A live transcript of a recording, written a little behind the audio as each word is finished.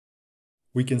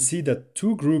We can see that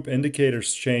two group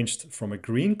indicators changed from a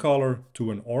green color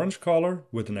to an orange color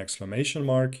with an exclamation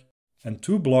mark, and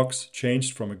two blocks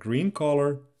changed from a green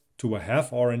color to a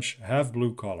half orange, half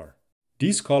blue color.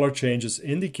 These color changes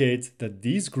indicate that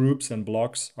these groups and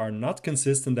blocks are not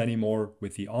consistent anymore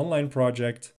with the online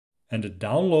project, and a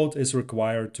download is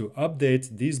required to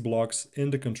update these blocks in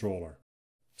the controller.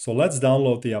 So let's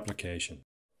download the application.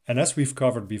 And as we've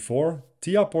covered before,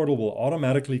 TIA Portal will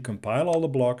automatically compile all the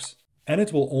blocks, and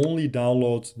it will only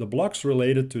download the blocks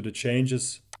related to the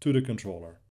changes to the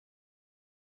controller.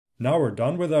 Now we're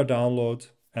done with our download,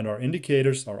 and our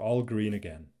indicators are all green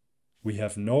again. We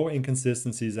have no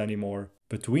inconsistencies anymore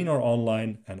between our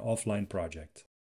online and offline project.